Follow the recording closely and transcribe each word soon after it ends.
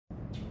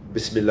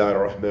Bismillah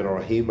ar-Rahman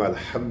ar-Rahim.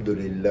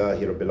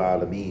 Alhamdulillahi Rabbil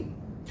Alameen.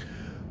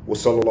 Wa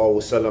sallallahu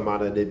wa sallam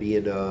ala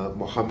nabiyyina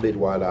Muhammad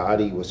wa ala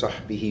alihi wa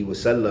sahbihi wa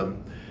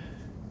sallam.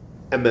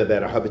 Amma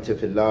ba'd, habibti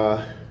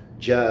fillah.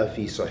 Ja'a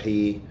fi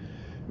sahih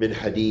min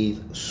hadith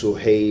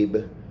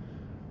Suhaib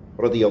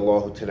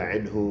radiyallahu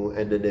ta'ala anhu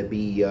anna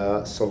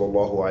nabiyya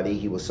sallallahu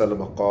alayhi wa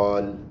sallam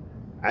qala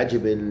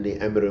عجبا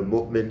لأمر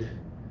المؤمن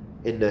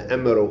إن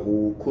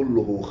أمره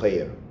كله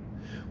خير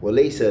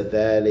وليس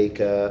ذاك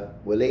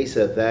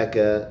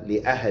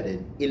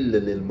لأحد إلا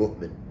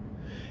للمؤمن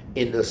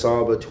إن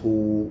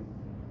أصابته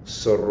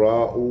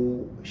سراء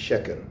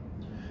شكر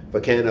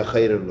فكان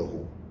خيرا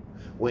له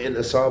وإن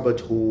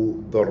أصابته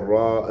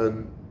ضراء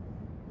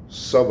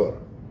صبر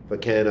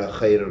فكان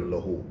خيرا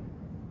له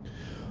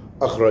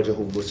أخرجه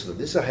مسلم.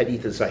 This is a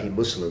hadith in Sahih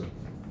Muslim.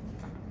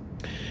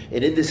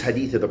 And in this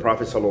hadith of the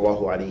Prophet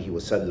sallallahu alaihi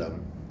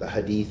wasallam, the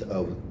hadith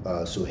of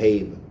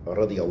Suhaib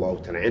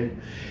radiyallahu ta'ala,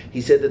 he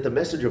said that the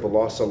Messenger of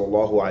Allah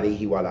sallallahu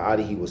alaihi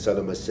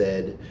wasallam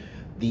said,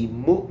 the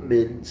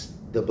mu'min's,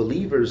 the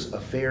believer's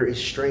affair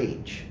is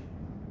strange,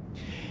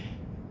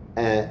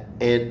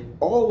 and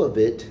all of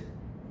it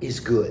is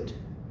good.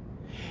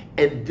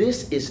 And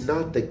this is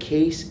not the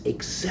case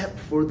except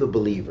for the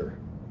believer.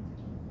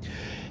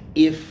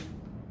 If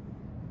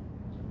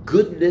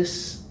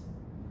goodness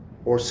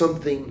or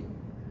something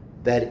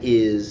that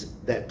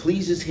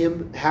pleases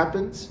him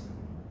happens,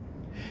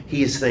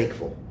 he is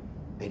thankful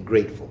and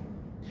grateful.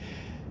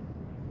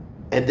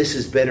 And this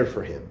is better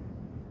for him.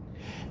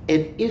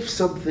 And if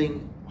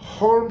something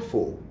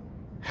harmful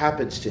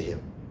happens to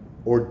him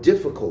or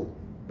difficulty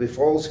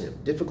befalls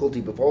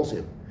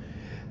him,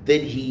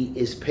 then he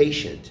is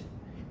patient,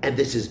 and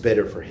this is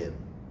better for him.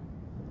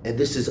 And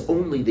this is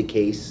only the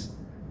case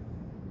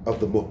of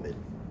the mu'min.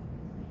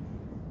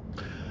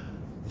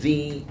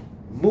 The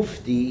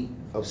Mufti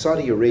of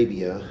Saudi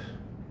Arabia,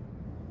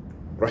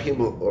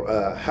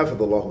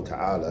 hafidhullah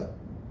ta'ala,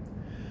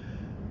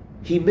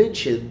 he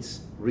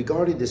mentions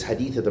regarding this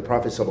hadith of the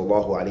Prophet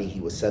sallallahu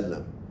alaihi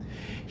wasallam,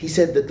 he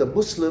said that the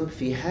Muslim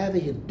fi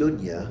hadhihi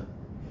dunya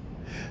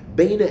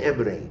bayna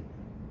amrayn,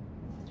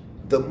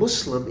 the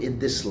Muslim in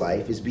this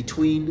life is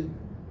between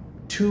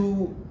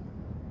two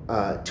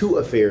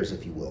affairs,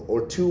 if you will,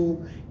 or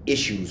two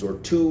issues, or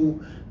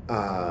two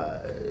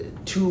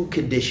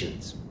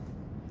conditions.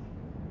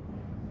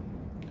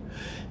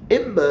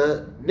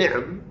 إما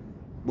نعم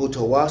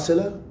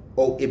متواصلة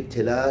أو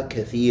ابتلاء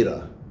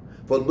كثيرة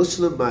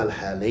فالمسلم مع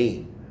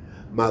الحالين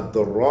مع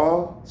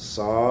الضراء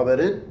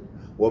صابر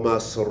ومع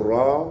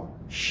السراء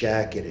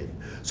شاكر.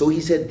 So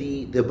he said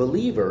the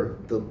believer,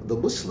 the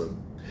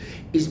Muslim,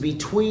 is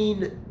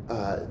between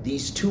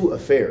these two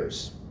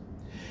affairs.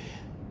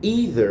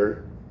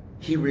 Either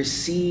he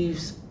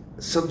receives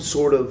some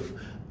sort of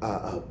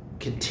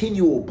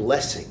continual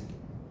blessing,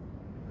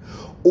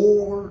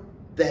 or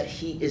that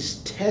he is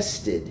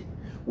tested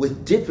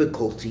with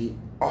difficulty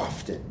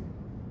often.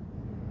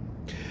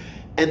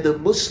 And the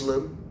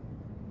Muslim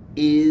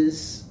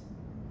is,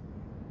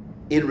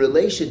 in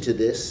relation to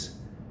this,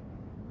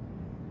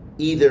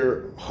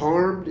 either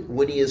harmed.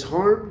 When he is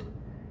harmed,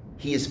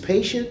 he is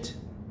patient,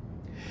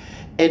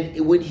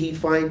 and when he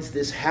finds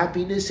this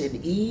happiness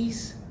and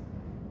ease,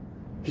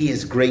 he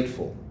is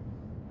grateful.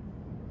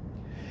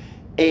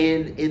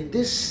 And in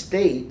this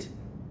state,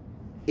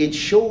 it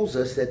shows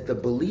us that the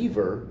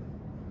believer,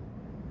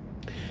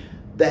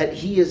 that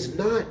he is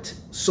not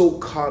so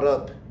caught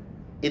up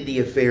in the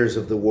affairs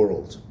of the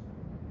world.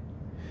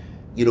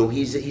 You know,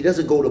 he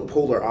doesn't go to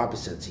polar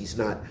opposites. He's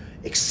not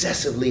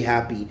excessively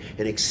happy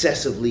and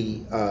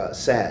excessively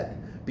sad,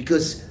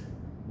 because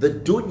the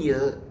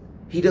dunya,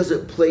 he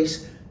doesn't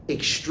place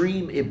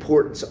extreme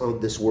importance on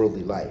this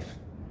worldly life.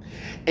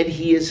 And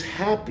he is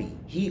happy,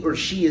 he or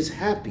she is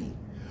happy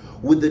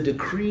with the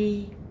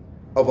decree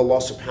of Allah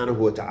subhanahu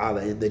wa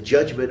ta'ala and the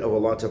judgment of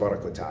Allah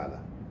tabarak wa ta'ala.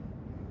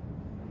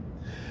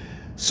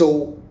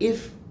 So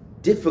if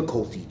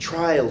difficulty,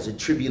 trials and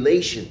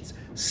tribulations,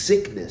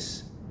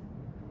 sickness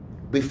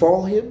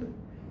befall him,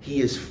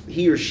 he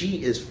or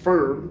she is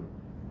firm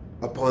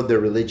upon their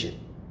religion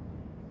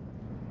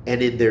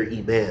and in their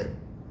iman.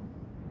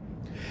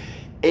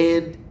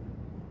 And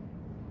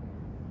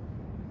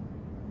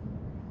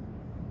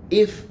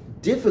if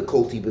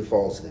difficulty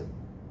befalls them,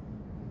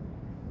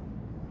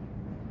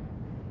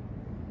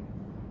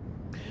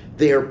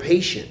 they are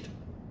patient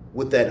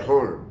with that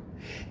harm.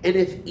 And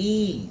if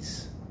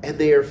ease and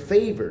they are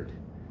favored,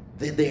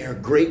 then they are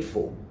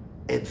grateful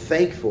and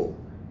thankful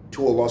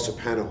to Allah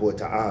subhanahu wa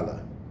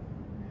ta'ala.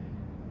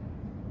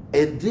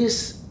 And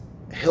this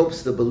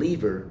helps the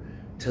believer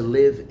to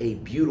live a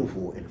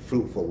beautiful and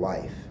fruitful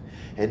life.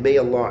 And may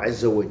Allah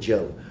Azza wa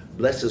Jal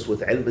bless us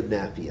with ilm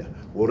nafiya,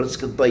 wa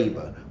rizqan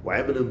tayyiba, wa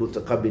amalan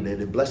mutaqabbilan,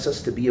 and bless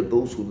us to be of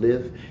those who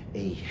live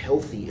a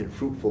healthy and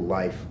fruitful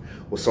life.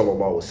 Wa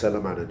sallallahu wa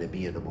sallam ala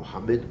nabiyyina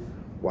Muhammad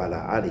wa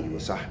ala alihi wa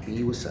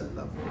sahbihi wa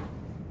sallam.